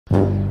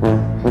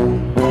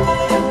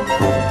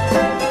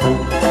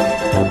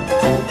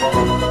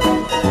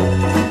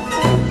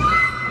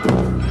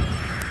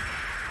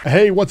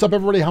Hey, what's up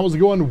everybody? How's it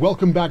going?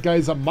 Welcome back,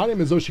 guys. My name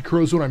is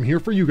Oshikorosu and I'm here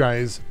for you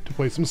guys to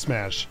play some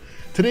Smash.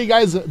 Today,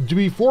 guys,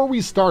 before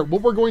we start,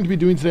 what we're going to be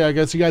doing today, I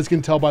guess you guys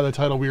can tell by the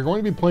title, we are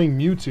going to be playing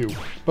Mewtwo.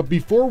 But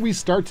before we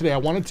start today, I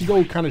wanted to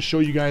go kind of show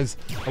you guys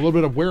a little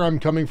bit of where I'm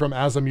coming from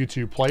as a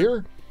Mewtwo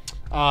player.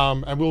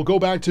 And we'll go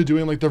back to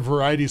doing like the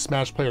variety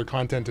Smash player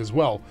content as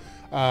well.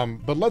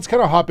 But let's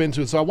kind of hop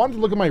into it. So I wanted to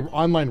look at my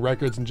online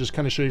records and just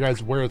kind of show you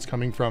guys where it's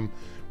coming from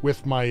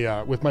with my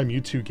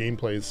Mewtwo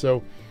gameplays.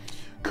 So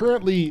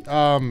currently,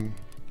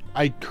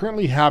 I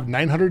currently have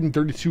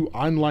 932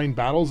 online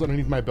battles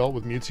underneath my belt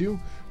with Mewtwo,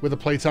 with a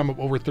playtime of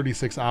over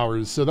 36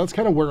 hours. So that's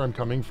kind of where I'm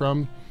coming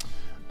from.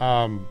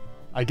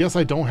 I guess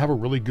I don't have a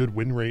really good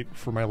win rate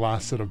for my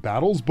last set of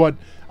battles, but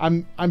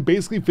I'm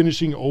basically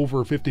finishing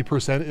over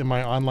 50% in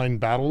my online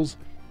battles,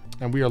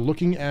 and we are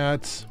looking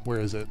at,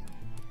 where is it?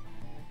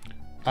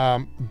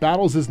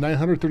 Battles is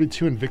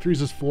 932 and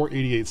victories is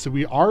 488. So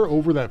we are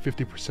over that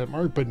 50%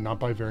 mark, but not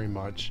by very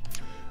much.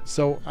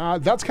 So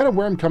that's kind of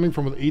where I'm coming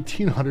from with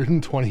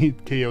 1,820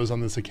 KOs on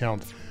this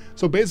account.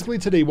 So basically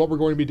today what we're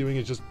going to be doing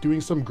is just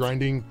doing some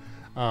grinding.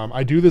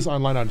 I do this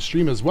online on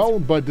stream as well,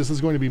 but this is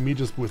going to be me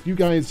just with you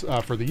guys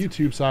for the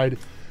YouTube side,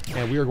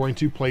 and we are going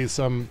to play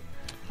some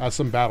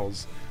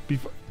battles.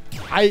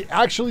 I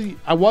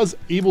was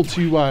able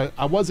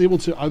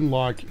to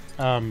unlock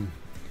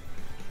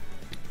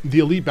the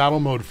Elite Battle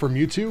Mode for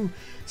Mewtwo,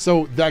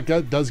 so that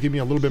does give me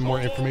a little bit more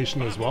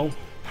information as well.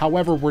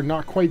 However, we're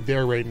not quite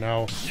there right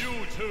now,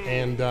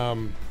 and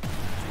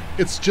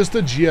it's just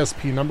a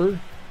GSP number.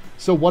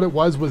 So what it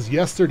was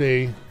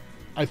yesterday,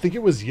 I think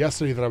it was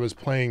yesterday that I was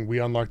playing, we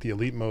unlocked the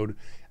Elite Mode,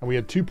 and we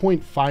had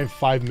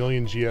 2.55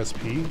 million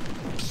GSP,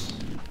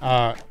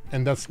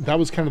 and that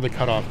was kind of the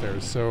cutoff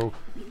there. So,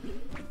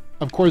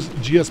 of course,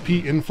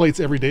 GSP inflates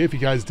every day, if you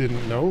guys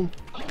didn't know,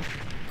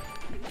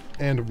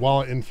 and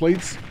while it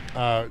inflates,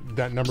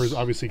 that number is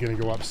obviously going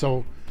to go up.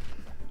 So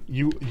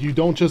you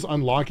don't just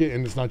unlock it,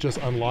 and it's not just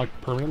unlocked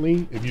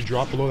permanently. If you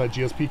drop below that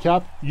GSP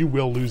cap, you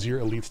will lose your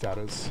elite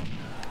status.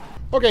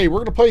 Okay, we're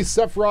gonna play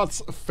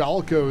Sephiroth's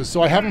Falco.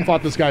 So I haven't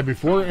fought this guy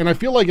before, and I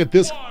feel like at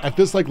this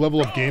like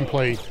level of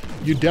gameplay,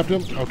 you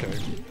definitely, okay,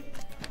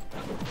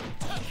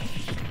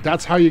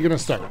 that's how you're gonna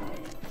start.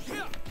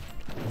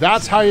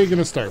 That's how you're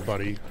gonna start,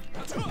 buddy.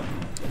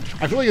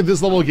 I feel like at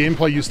this level of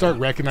gameplay, you start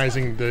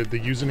recognizing the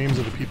usernames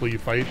of the people you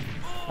fight.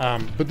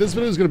 But this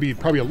video is going to be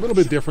probably a little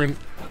bit different,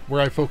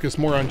 where I focus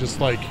more on just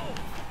like,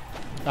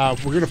 we're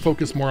going to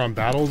focus more on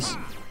battles,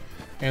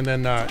 and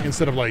then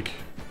instead of like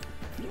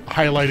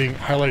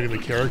highlighting the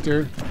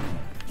character.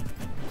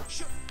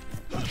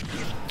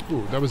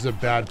 Ooh, that was a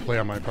bad play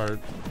on my part.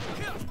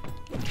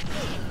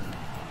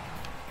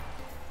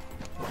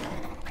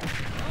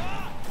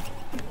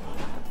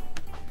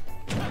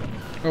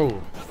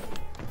 Oh.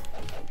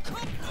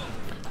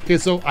 Okay,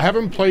 so I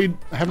haven't played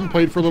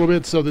for a little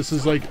bit, so this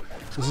is like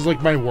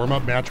my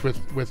warm-up match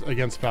with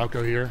against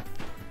Falco here.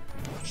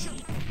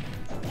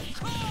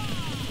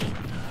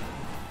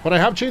 But I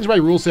have changed my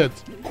rule set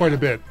quite a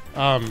bit.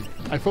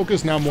 I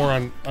focus now more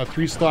on a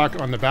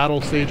 3-stock on the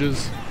battle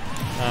stages.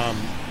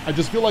 I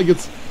just feel like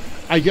it's,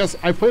 I guess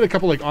I played a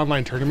couple like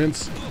online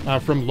tournaments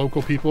from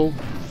local people,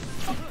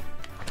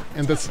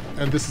 and this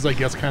is, I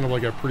guess, kind of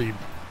like a pretty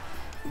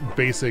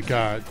basic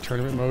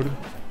tournament mode.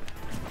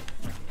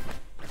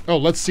 Oh,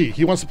 let's see.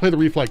 He wants to play the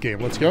reflect game.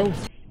 Let's go.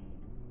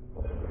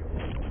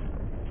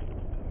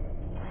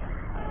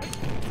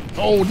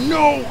 Oh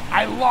no!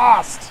 I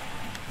lost!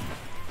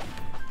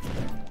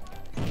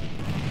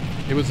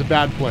 It was a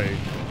bad play.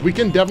 We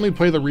can definitely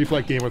play the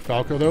reflect game with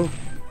Falco though.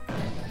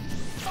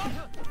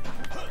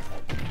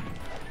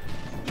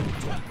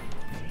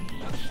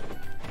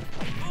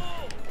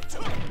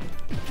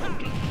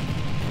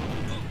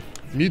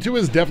 Mewtwo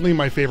is definitely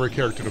my favorite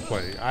character to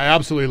play. I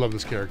absolutely love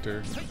this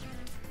character.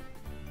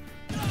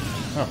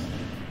 Oh.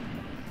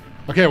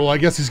 Okay, well I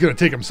guess he's gonna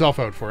take himself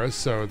out for us,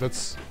 so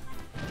that's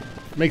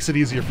makes it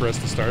easier for us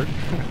to start.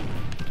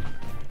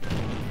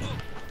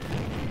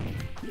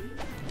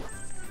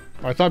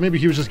 I thought maybe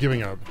he was just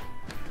giving up.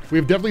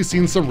 We've definitely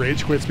seen some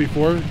rage quits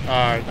before.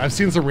 I've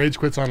seen some rage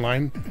quits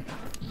online.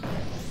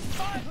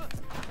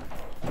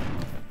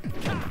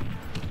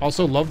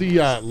 Also, love the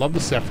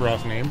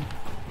Sephiroth name.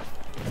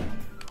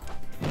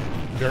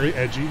 Very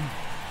edgy.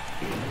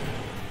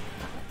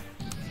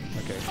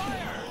 Okay.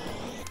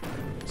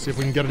 See if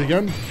we can get it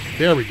again.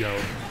 There we go.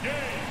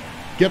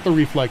 Get the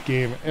reflect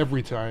game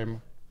every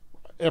time,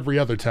 every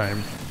other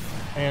time,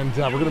 and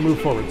we're gonna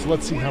move forward. So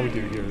let's see how we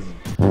do here.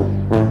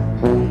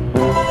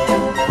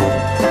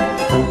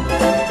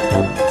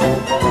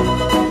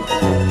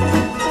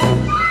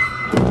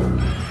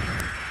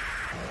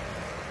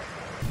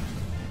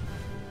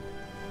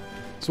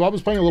 So I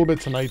was playing a little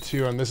bit tonight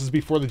too, and this is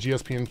before the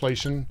GSP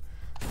inflation,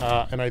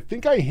 and I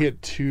think I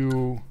hit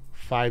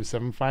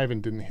 2.575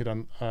 and didn't hit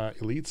on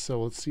elites.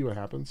 So let's see what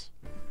happens.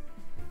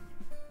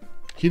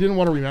 He didn't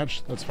want to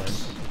rematch. That's fine.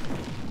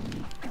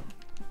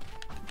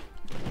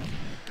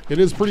 It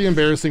is pretty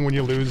embarrassing when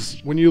you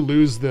lose the when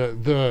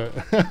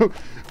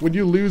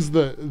you lose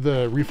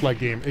the reflect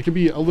game. It can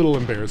be a little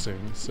embarrassing.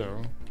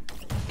 So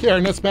Okay, our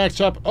next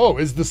matchup,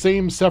 is the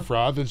same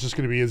Sephiroth. It's just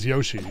going to be as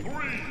Yoshi.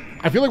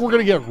 I feel like we're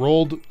going to get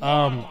rolled.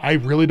 I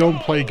really don't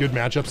play good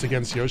matchups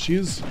against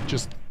Yoshis.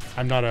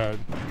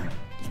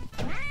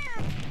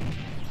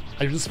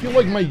 I just feel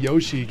like my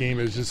Yoshi game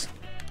is just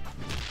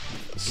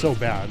so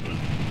bad.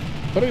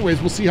 But anyways,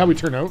 we'll see how we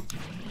turn out.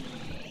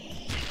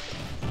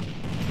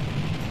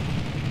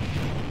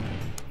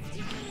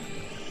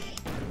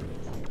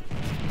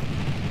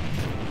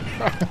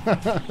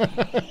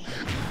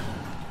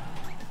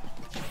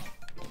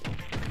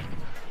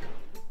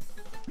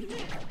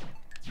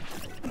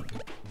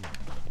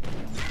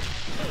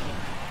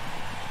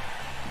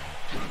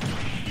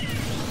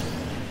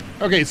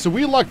 Okay, so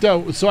we lucked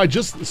out. So I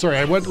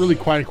went really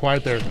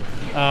quiet there.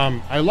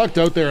 I lucked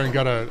out there and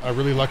got a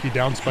really lucky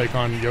down spike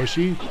on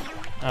Yoshi.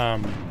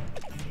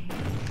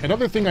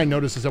 Another thing I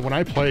noticed is that when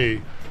I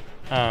play,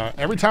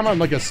 every time I'm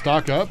like a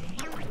stock up,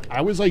 I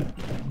always like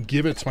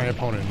give it to my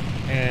opponent.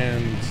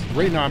 And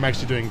right now I'm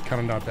actually doing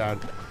kind of not bad.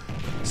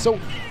 So,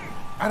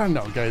 I don't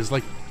know, guys.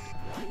 Like,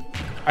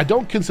 I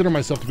don't consider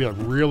myself to be a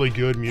really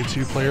good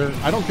Mewtwo player.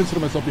 I don't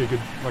consider myself to be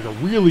a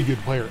really good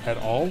player at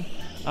all.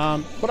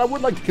 But I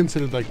would like to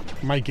consider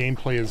like my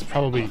gameplay is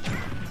probably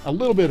a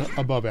little bit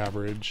above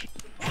average.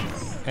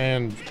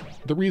 And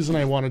the reason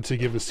I wanted to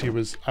give this to you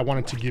was I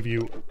wanted to give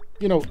you,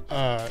 you know,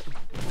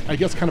 I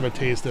guess kind of a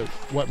taste of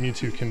what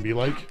Mewtwo can be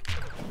like.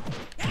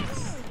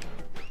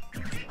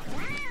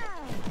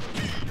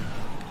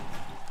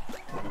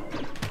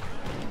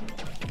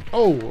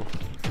 Oh,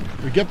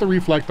 we get the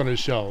reflect on his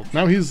shell.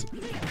 Now he's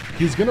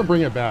gonna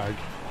bring it back.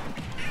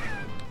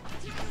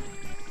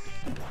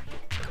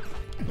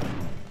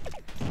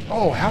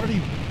 Oh, how did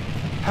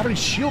he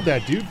shield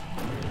that, dude?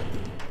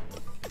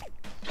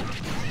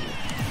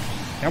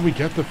 And we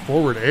get the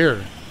forward air.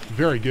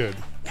 Very good.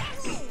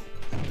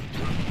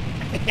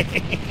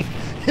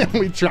 And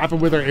we trap him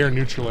with our air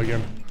neutral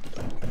again.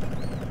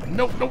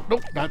 Nope,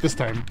 not this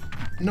time.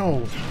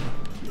 No.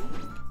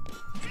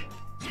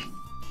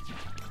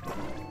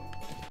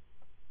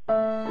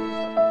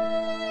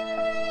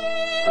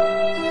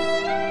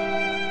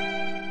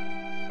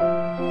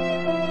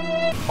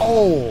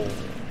 Oh.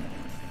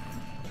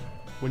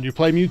 When you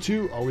play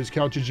Mewtwo, always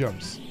count your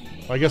jumps.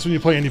 Well, I guess when you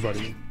play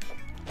anybody.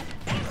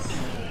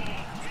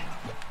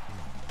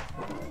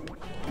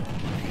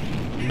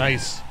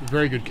 Nice.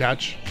 Very good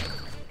catch.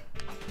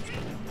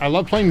 I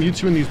love playing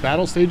Mewtwo in these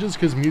battle stages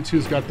because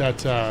Mewtwo's got that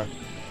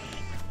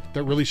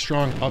that really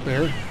strong up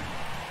air.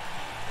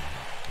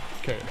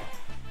 Okay.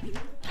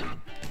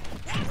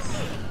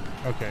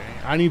 Okay.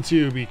 I need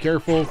to be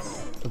careful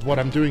with what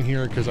I'm doing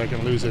here because I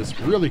can lose this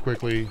really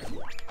quickly.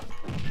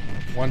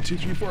 1, 2,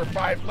 3, 4,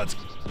 5. Let's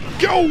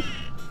go!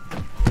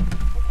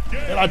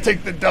 And I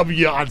take the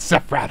W on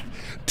Sephiroth.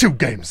 2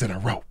 games in a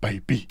row,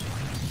 baby.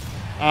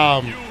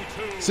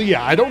 So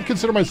yeah, I don't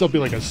consider myself to be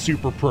like a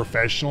super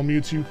professional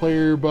Mewtwo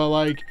player, but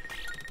like,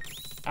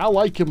 I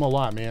like him a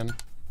lot, man.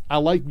 I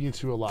like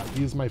Mewtwo a lot.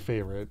 He's my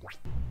favorite.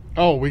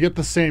 Oh, we get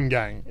the same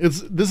guy.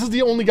 This is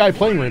the only guy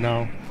playing right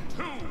now.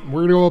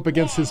 We're gonna go up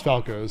against his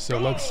Falco, so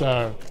let's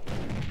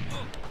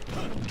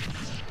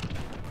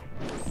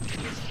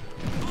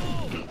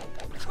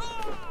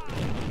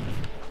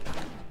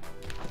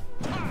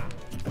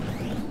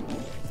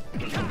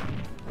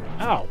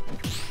Ow.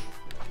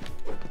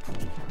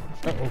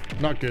 Uh-oh,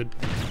 not good.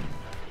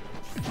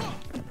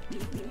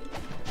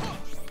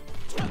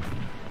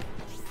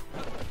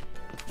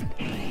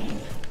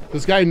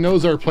 This guy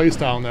knows our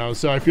playstyle now,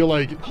 so I feel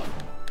like...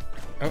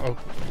 Uh-oh.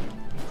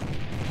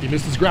 He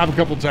missed his grab a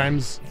couple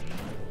times.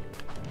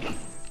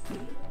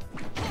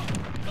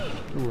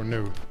 Oh,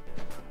 no.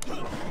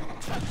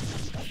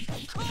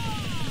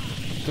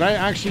 Did I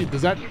actually...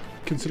 Does that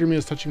consider me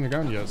as touching the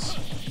ground? Yes.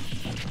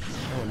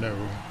 Oh, no.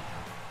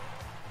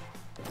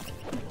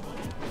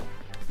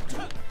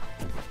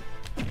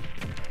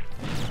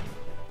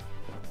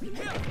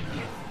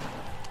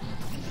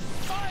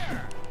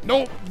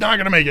 Nope, not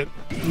gonna make it.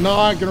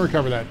 Not gonna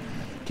recover that.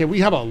 Okay, we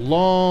have a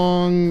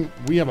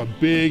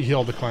big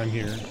hill to climb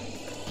here.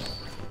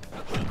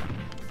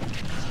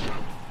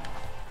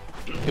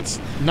 It's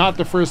not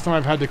the first time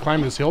I've had to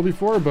climb this hill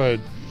before, but...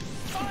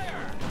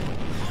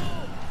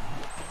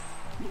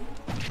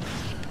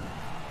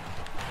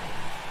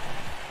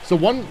 So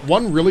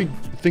one really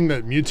thing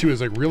that Mewtwo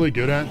is like really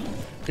good at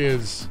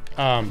is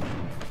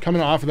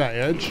coming off of that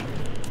edge.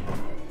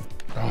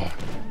 Oh.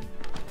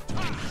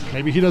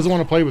 Maybe he doesn't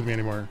want to play with me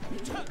anymore.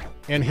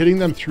 And hitting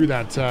them through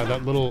that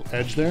that little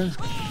edge there.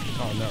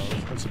 Oh no,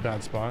 that's a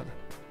bad spot.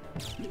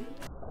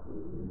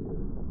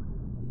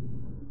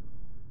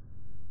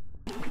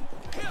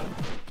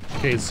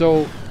 Okay,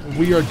 so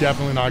we are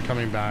definitely not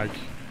coming back.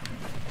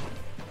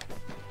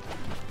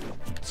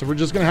 So we're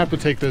just gonna have to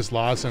take this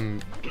loss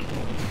and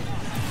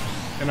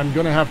I'm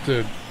gonna have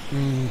to...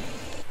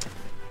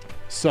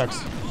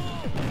 sucks.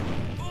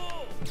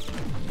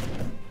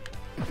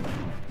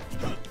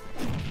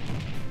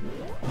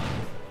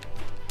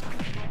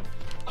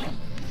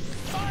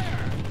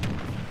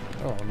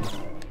 Oh,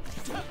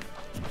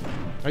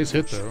 nice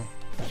hit though.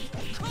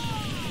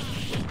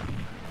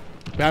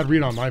 Bad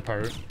read on my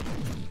part.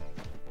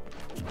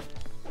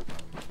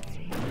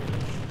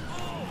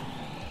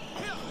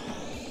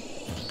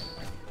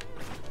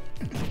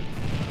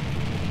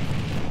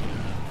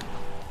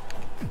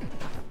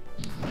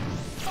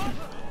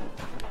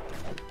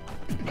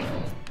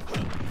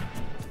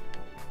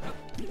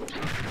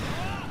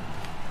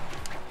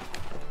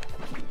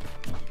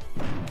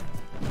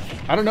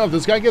 I don't know, if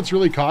this guy gets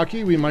really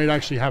cocky, we might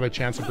actually have a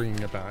chance of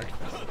bringing it back.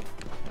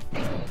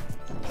 Oh,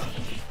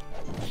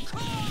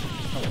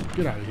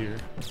 get out of here.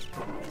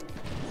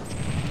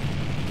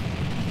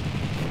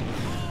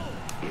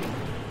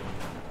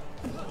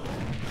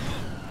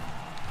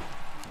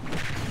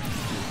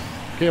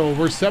 Okay, well,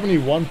 we're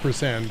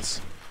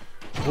 71%.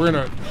 We're in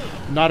a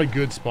not a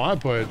good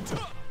spot, but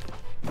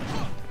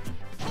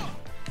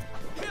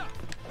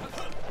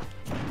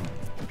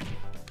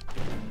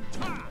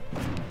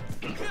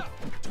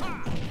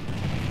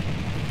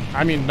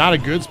I mean, not a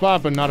good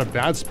spot, but not a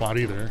bad spot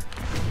either.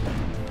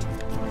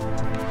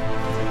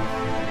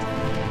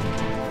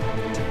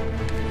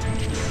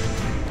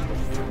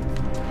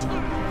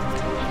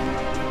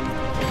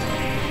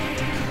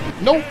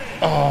 Nope.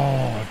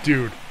 Oh,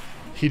 dude.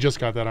 He just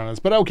got that on us.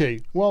 But okay,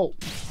 well,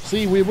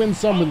 see, we win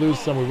some, we lose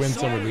some, we win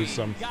some, we lose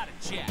some.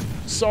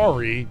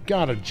 Sorry,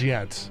 got a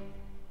jet.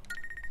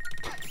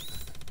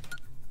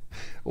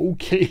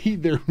 Okay,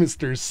 there,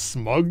 Mr.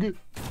 Smug.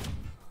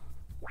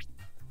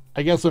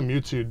 I guess when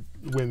Mewtwo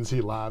wins,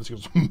 he laughs. He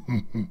goes,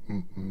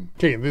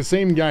 okay, the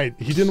same guy,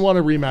 he didn't want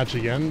to rematch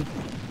again,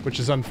 which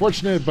is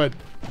unfortunate, but,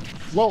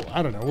 well,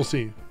 I don't know, we'll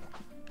see.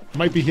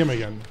 Might be him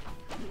again.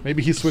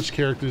 Maybe he switched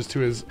characters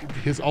to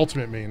his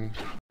ultimate main.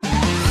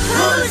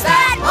 Who's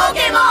that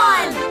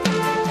Pokemon?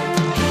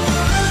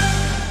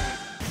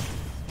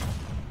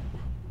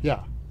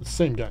 Yeah, the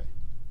same guy.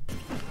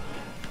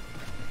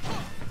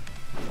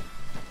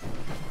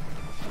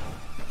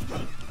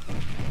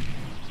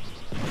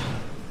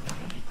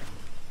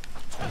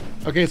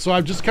 Okay, so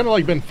I've just kind of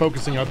like been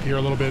focusing up here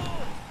a little bit.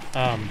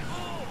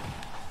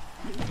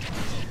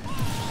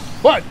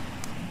 But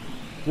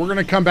we're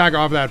gonna come back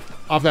off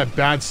that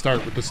bad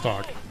start with the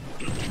stock.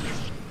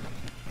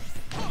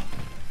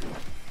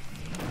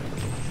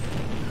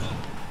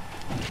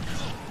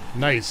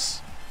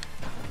 Nice.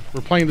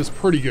 We're playing this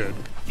pretty good.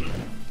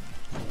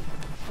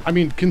 I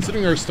mean,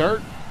 considering our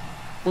start,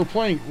 we're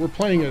playing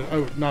it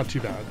out not too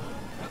bad.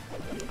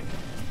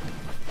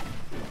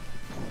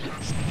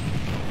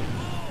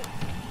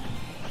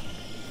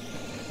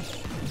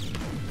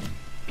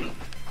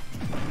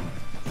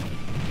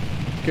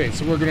 Okay,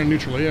 so we're gonna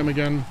neutral him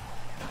again.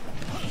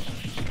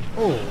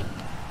 Oh.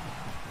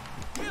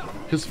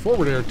 His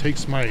forward air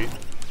takes might.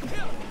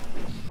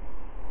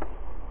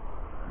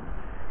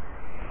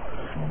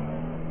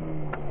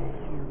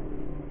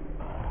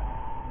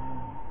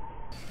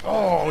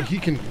 Oh, he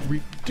can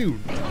dude,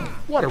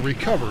 what a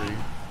recovery.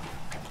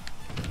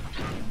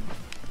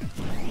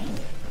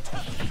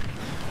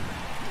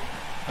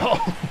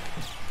 Oh,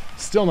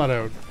 still not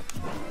out.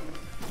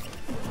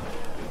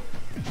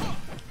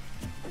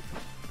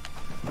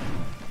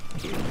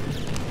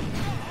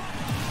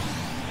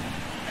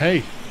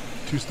 Hey,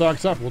 2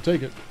 stocks up, we'll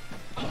take it.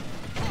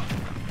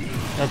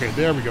 Okay,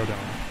 there we go down.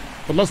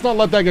 But let's not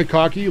let that get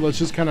cocky. Let's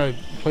just kind of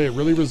play it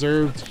really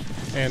reserved,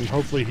 and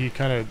hopefully he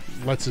kind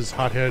of lets his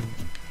hot head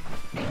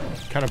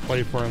kind of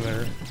play for him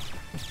there.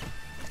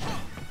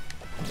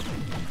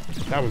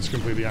 That was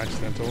completely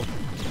accidental.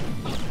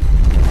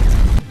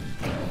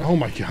 Oh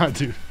my god,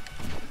 dude.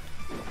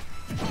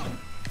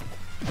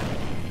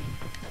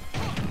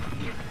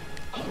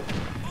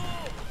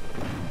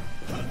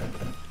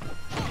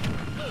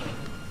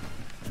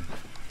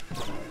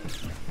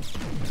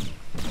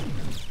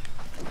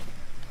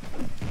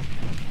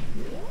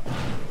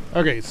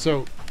 Okay,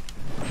 so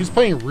he's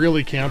playing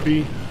really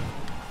campy.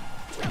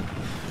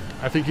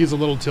 I think he's a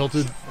little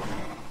tilted,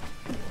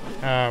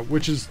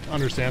 which is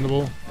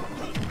understandable.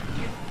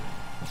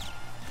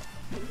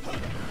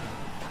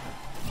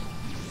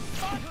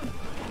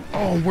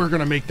 Oh, we're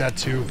gonna make that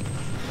too.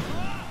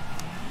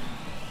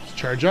 Let's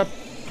charge up,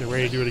 get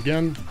ready to do it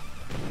again.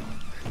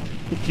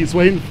 He's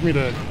waiting for me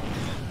to...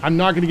 I'm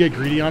not gonna get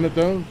greedy on it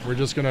though. We're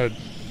just gonna...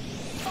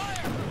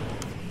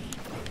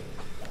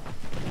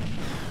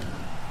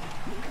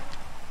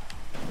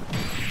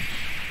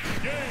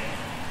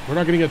 We're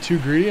not going to get too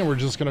greedy, and we're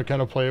just going to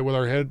kind of play it with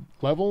our head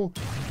level,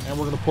 and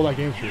we're going to pull that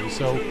game through.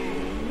 So,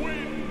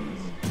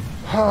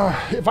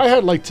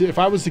 if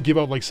I was to give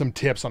out like some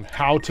tips on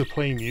how to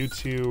play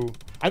Mewtwo,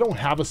 I don't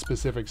have a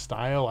specific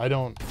style. I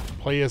don't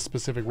play a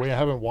specific way. I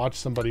haven't watched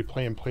somebody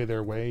play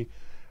their way.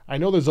 I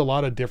know there's a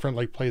lot of different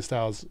like play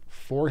styles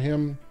for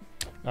him.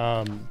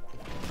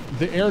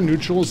 The air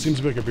neutral seems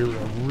to be like a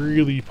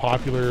really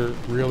popular,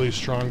 really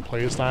strong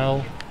play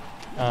style.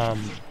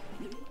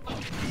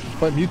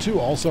 But Mewtwo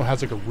also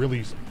has like a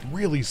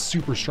really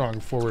super strong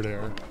forward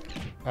air.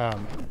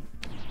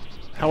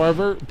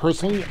 However,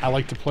 personally, I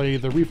like to play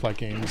the reflect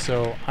game,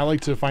 so I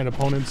like to find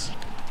opponents.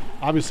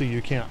 Obviously,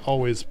 you can't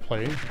always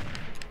play,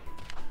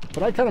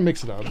 but I kind of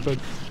mix it up. But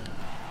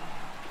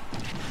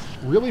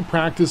really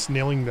practice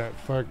nailing that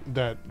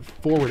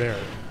forward air.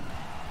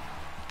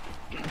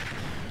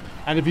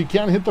 And if you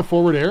can't hit the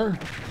forward air,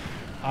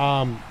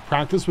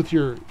 practice with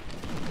your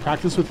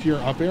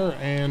up air,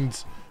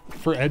 and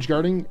for edge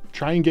guarding,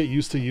 try and get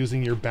used to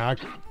using your back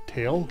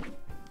tail.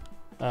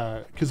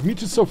 Because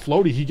Mewtwo's so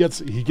floaty, he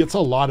gets a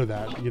lot of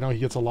that. You know, he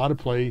gets a lot of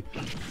play,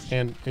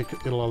 and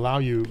it'll allow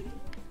you.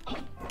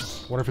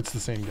 Wonder if it's the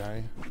same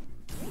guy.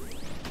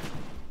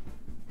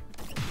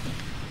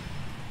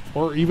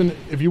 Or even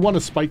if you want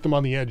to spike them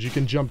on the edge, you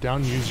can jump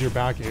down and use your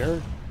back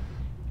air.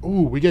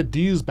 Ooh, we get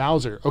D's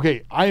Bowser.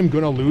 Okay, I am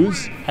gonna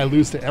lose. I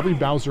lose to every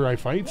Bowser I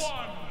fight.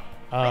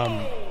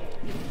 And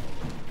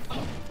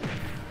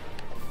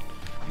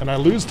I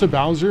lose to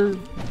Bowser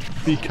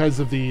because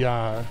of the...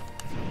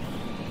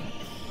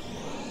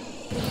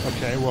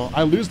 Okay, well,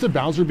 I lose to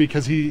Bowser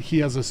because he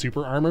has a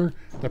super armor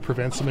that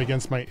prevents him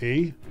against my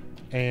A.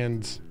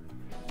 And...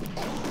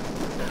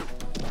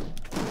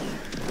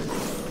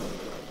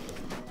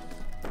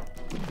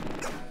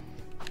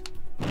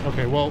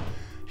 Okay, well,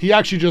 he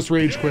actually just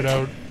rage quit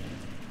out.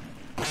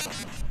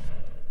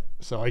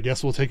 So I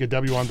guess we'll take a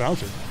W on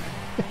Bowser.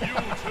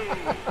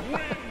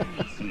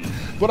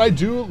 But I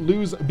do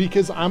lose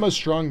because I'm a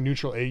strong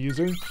neutral A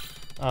user.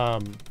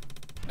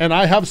 And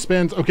I have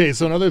spent... Okay,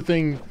 so another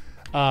thing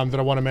that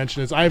I want to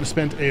mention is I have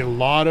spent a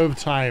lot of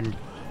time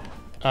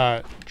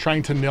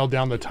trying to nail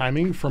down the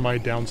timing for my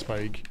down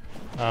spike.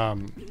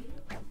 I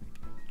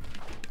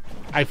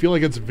feel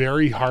like it's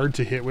very hard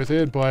to hit with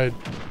it, but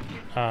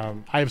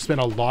I have spent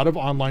a lot of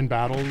online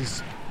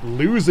battles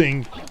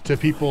losing to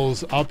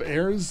people's up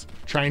airs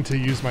trying to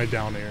use my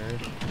down air.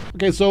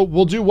 Okay, so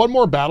we'll do one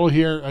more battle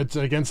here. It's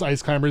against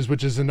Ice Climbers,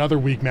 which is another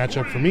weak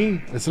matchup for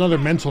me. It's another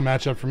mental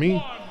matchup for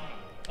me.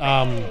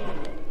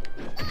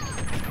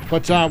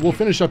 But we'll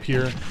finish up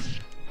here.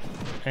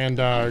 And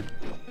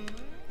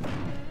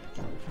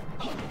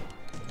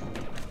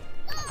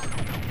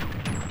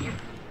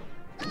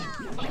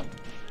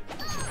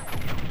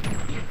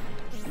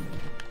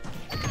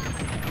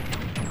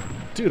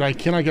dude, I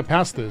cannot get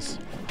past this.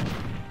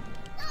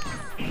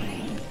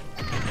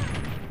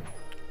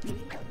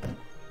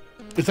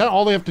 Is that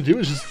all they have to do?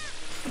 Is just...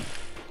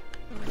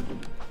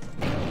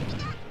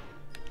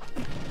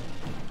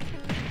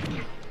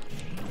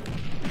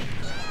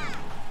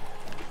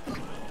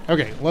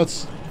 Okay,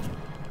 let's...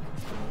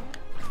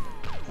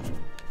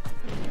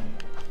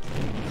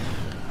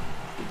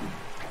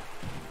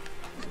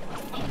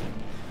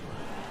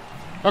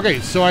 Okay,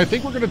 so I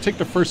think we're going to take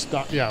the first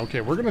stop. Yeah,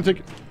 okay, we're going to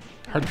take...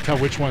 Hard to tell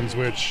which one's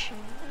which.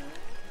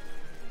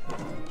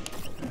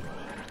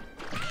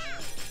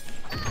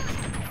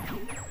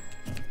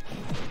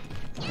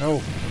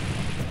 Oh.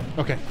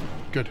 Okay,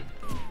 good.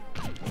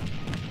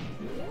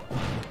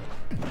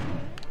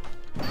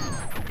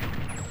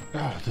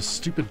 Oh, this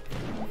stupid...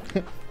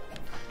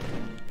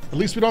 At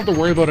least we don't have to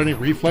worry about any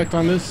reflect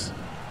on this.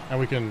 And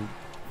we can...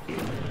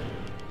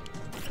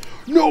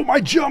 No, my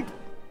jump!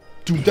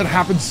 Dude, that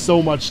happens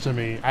so much to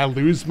me. I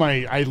lose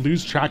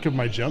track of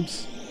my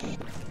jumps.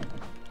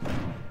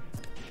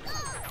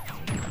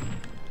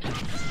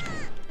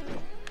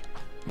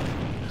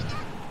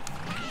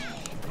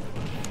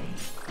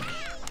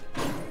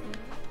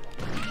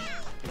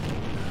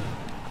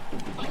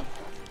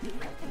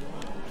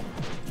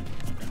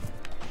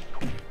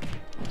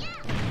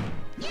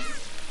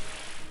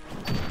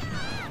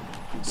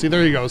 See,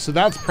 there you go. So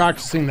that's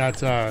practicing that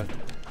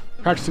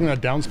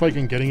down spike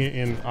and getting it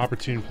in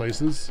opportune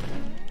places.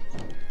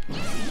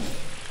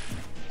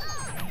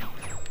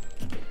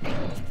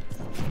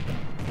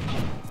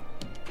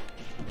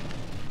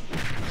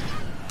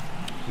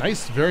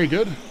 Nice, very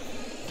good.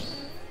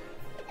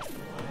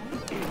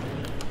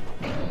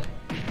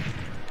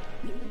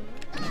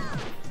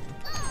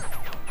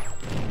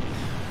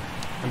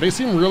 And they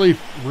seem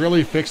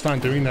really fixed on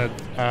doing that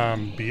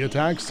B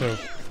attack, so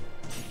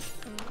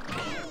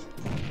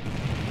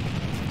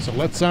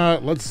let's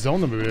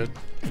zone them a bit,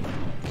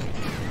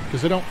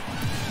 because they don't...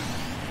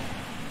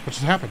 What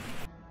just happened?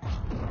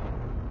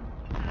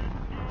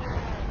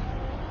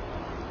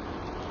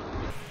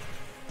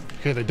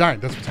 Okay, they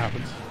died. That's what's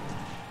happened.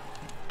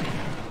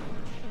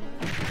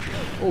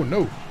 Oh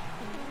no.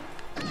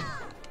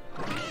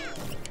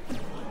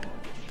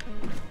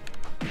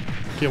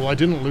 Okay, well I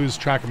didn't lose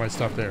track of my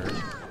stuff there.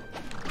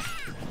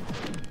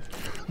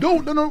 No,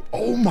 no, no.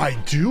 Oh my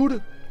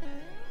dude.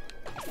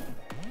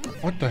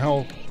 What the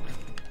hell?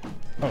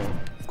 Oh,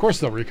 of course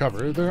they'll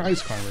recover. They're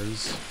ice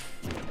climbers.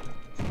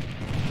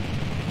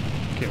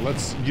 Okay,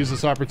 let's use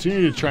this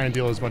opportunity to try and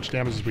deal as much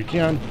damage as we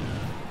can,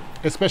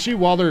 especially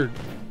while they're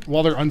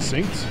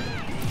unsynced.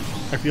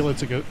 I feel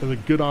it's a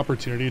good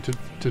opportunity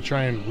to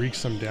try and wreak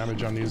some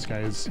damage on these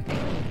guys.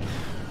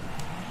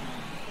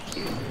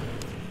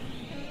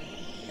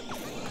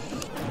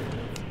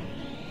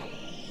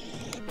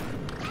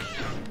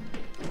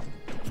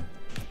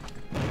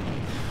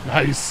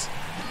 Nice.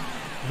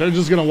 If they're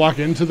just gonna walk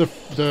into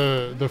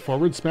the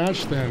forward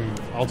smash, then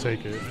I'll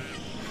take it.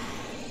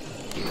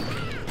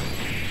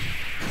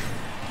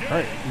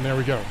 Alright, and there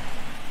we go.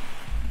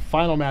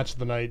 final match of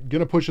the night.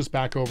 Gonna push us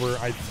back over,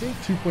 I think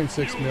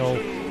 2.6 mil,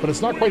 but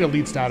it's not quite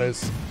elite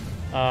status.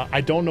 I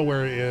don't know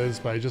where it is,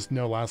 but I just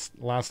know last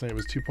night it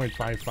was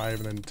 2.55,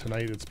 and then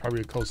tonight it's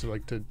probably closer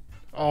like to,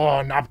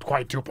 oh, not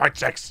quite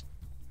 2.6.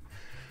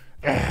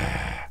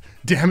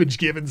 Damage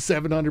given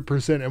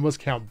 700%. It must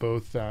count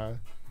both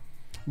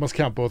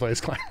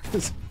ice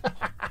climbers.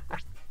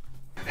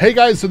 Hey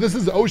guys, so this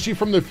is Oshi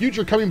from the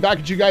future coming back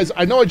at you guys.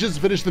 I know I just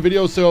finished the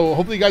video, so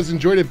hopefully you guys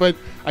enjoyed it, but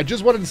I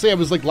just wanted to say I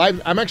was like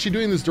live. I'm actually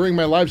doing this during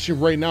my live stream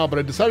right now, but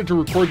I decided to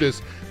record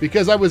this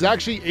because I was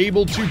actually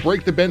able to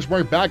break the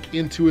benchmark back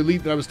into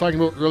elite that I was talking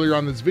about earlier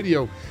on this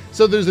video.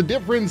 So there's a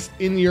difference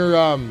in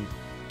your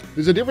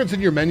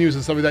menus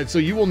and stuff like that, so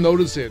you will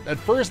notice it. At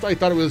first I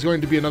thought it was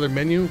going to be another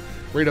menu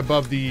right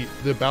above the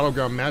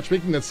battleground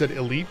matchmaking that said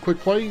elite quick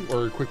play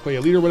or quick play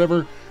elite or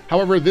whatever.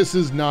 However, this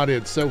is not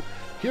it. So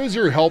here's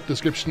your help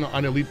description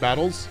on elite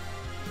battles.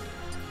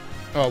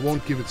 Oh, it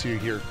won't give it to you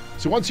here.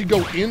 So once you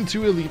go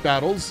into elite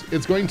battles,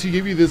 it's going to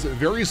give you this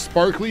very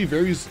sparkly,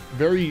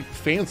 very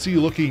fancy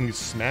looking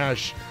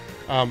Smash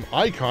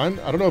icon.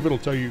 I don't know if it'll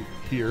tell you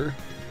here.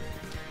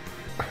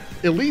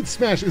 Elite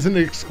Smash is an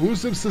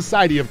exclusive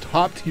society of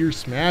top-tier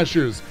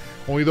smashers.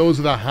 Only those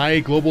with a high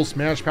global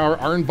smash power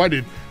are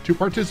invited to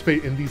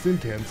participate in these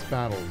intense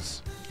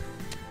battles.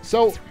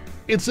 So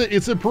it's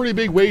a pretty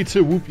big way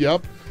to whoop you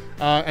up.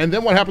 And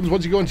then what happens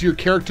once you go into your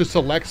character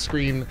select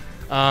screen,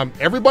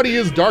 everybody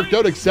is darked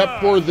out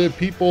except for the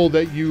people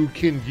that you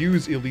can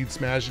use Elite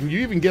Smash, and you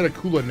even get a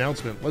cool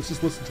announcement. Let's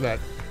just listen to that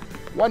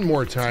one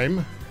more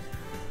time,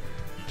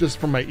 just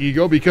for my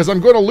ego, because I'm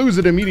going to lose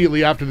it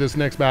immediately after this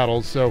next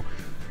battle, so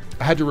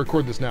I had to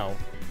record this now.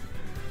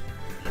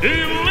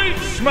 Elite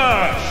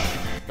Smash!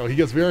 Oh, he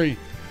gets very...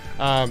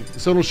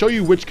 so it'll show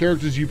you which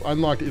characters you've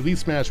unlocked Elite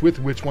Smash with,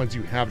 which ones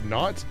you have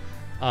not.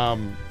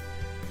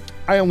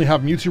 I only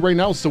have Mewtwo right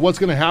now, so what's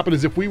going to happen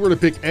is if we were to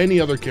pick any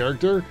other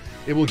character,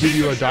 it will give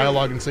you a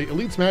dialogue and say,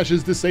 Elite Smash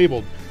is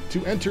disabled.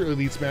 To enter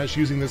Elite Smash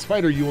using this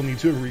fighter, you will need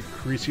to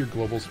increase your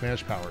global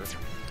smash power.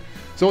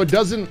 So it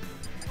doesn't...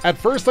 At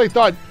first I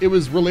thought it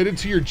was related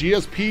to your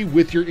GSP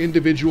with your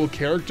individual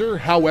character.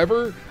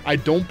 However, I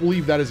don't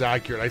believe that is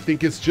accurate. I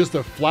think it's just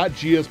a flat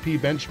GSP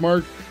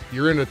benchmark.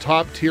 You're in a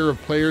top tier of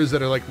players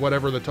that are like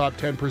whatever the top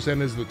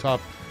 10% is, the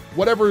top...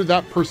 Whatever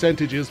that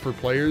percentage is for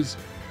players.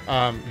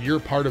 You're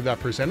part of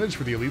that percentage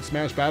for the Elite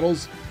Smash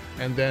battles.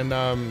 And then,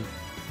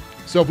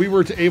 so if we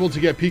were able to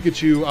get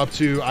Pikachu up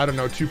to, I don't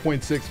know,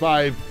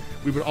 2.65,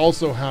 we would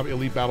also have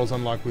Elite battles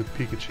unlocked with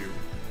Pikachu.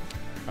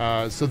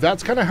 So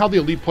that's kind of how the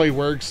Elite play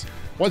works.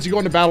 Once you go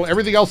into battle,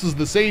 everything else is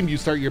the same. You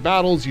start your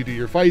battles, you do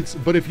your fights,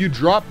 but if you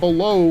drop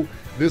below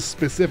this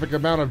specific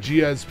amount of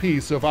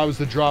GSP, so if I was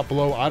to drop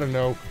below, I don't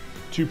know,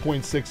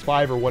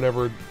 2.65 or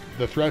whatever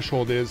the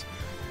threshold is,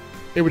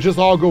 it would just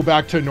all go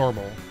back to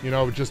normal, you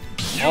know, it would just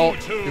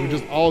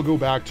all go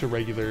back to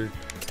regular,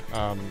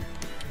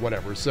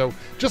 whatever. So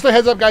just a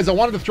heads up, guys, I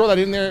wanted to throw that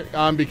in there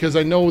because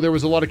I know there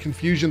was a lot of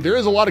confusion. There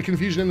is a lot of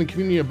confusion in the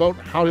community about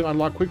how to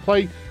unlock quick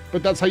play,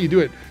 but that's how you do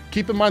it.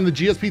 Keep in mind the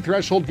GSP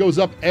threshold goes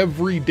up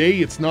every day.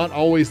 It's not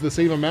always the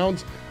same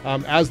amount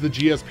as the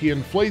GSP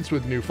inflates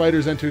with new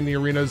fighters entering the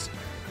arenas.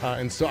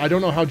 And so I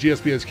don't know how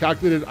GSP is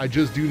calculated. I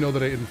just do know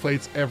that it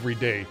inflates every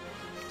day.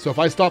 So if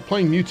I stop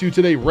playing Mewtwo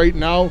today right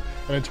now,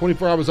 and in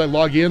 24 hours I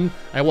log in,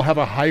 I will have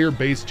a higher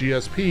base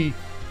GSP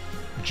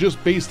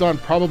just based on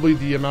probably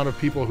the amount of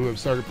people who have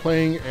started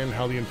playing and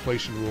how the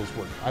inflation rules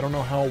work. I don't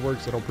know how it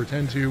works. I don't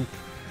pretend to.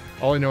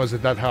 All I know is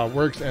that that's how it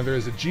works, and there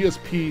is a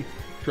GSP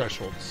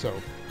threshold. So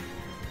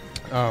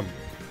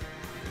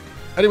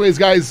anyways,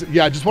 guys,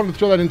 yeah, I just wanted to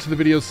throw that into the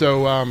video,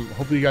 so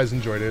hopefully you guys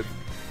enjoyed it.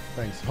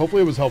 Thanks.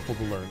 Hopefully it was helpful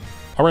to learn.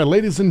 All right,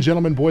 ladies and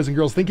gentlemen, boys and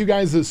girls, thank you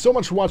guys so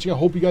much for watching. I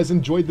hope you guys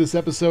enjoyed this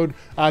episode.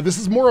 This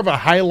is more of a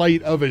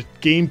highlight of a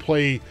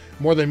gameplay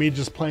more than me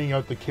just playing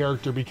out the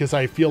character, because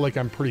I feel like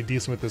I'm pretty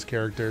decent with this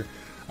character.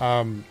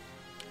 Again,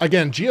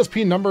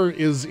 GSP number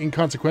is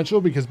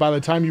inconsequential, because by the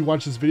time you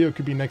watch this video, it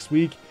could be next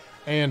week,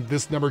 and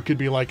this number could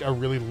be like a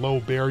really low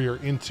barrier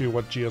into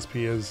what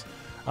GSP is.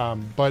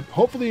 But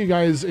hopefully you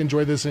guys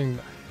enjoy this, and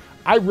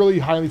I really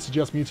highly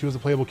suggest Mewtwo as a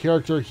playable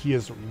character. He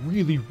is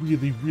really,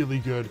 really, really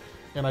good.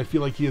 And I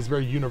feel like he is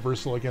very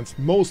universal against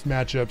most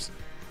matchups,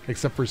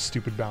 except for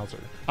stupid Bowser.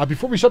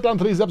 Before we shut down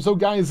today's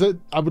episode, guys,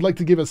 I would like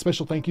to give a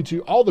special thank you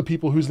to all the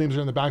people whose names are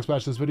in the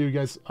backsplash of this video. You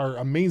guys are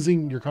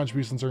amazing. Your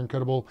contributions are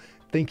incredible.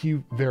 Thank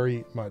you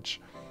very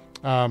much.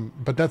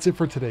 But that's it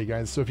for today,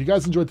 guys. So if you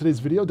guys enjoyed today's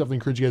video, definitely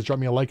encourage you guys to drop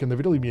me a like in the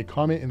video, leave me a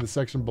comment in the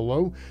section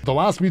below. The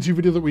last Mewtwo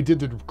video that we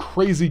did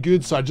crazy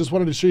good, so I just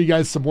wanted to show you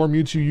guys some more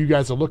Mewtwo. You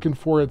guys are looking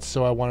for it,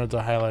 so I wanted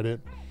to highlight it.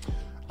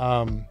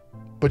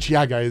 But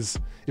yeah, guys,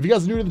 if you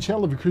guys are new to the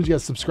channel, I encourage you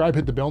guys to subscribe,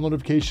 hit the bell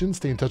notification,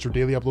 stay in touch with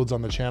daily uploads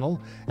on the channel.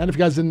 And if you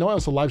guys didn't know, I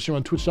also live stream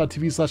on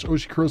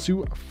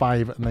twitch.tv/Oshikorosu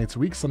 5 nights a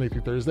week, Sunday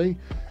through Thursday.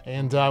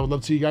 And I would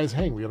love to see you guys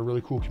hang. We got a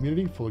really cool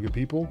community full of good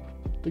people.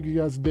 I think you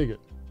guys dig it.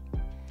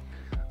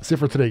 That's it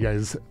for today,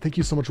 guys. Thank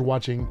you so much for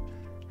watching.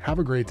 Have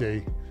a great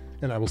day,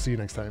 and I will see you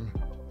next time.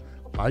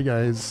 Bye,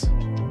 guys.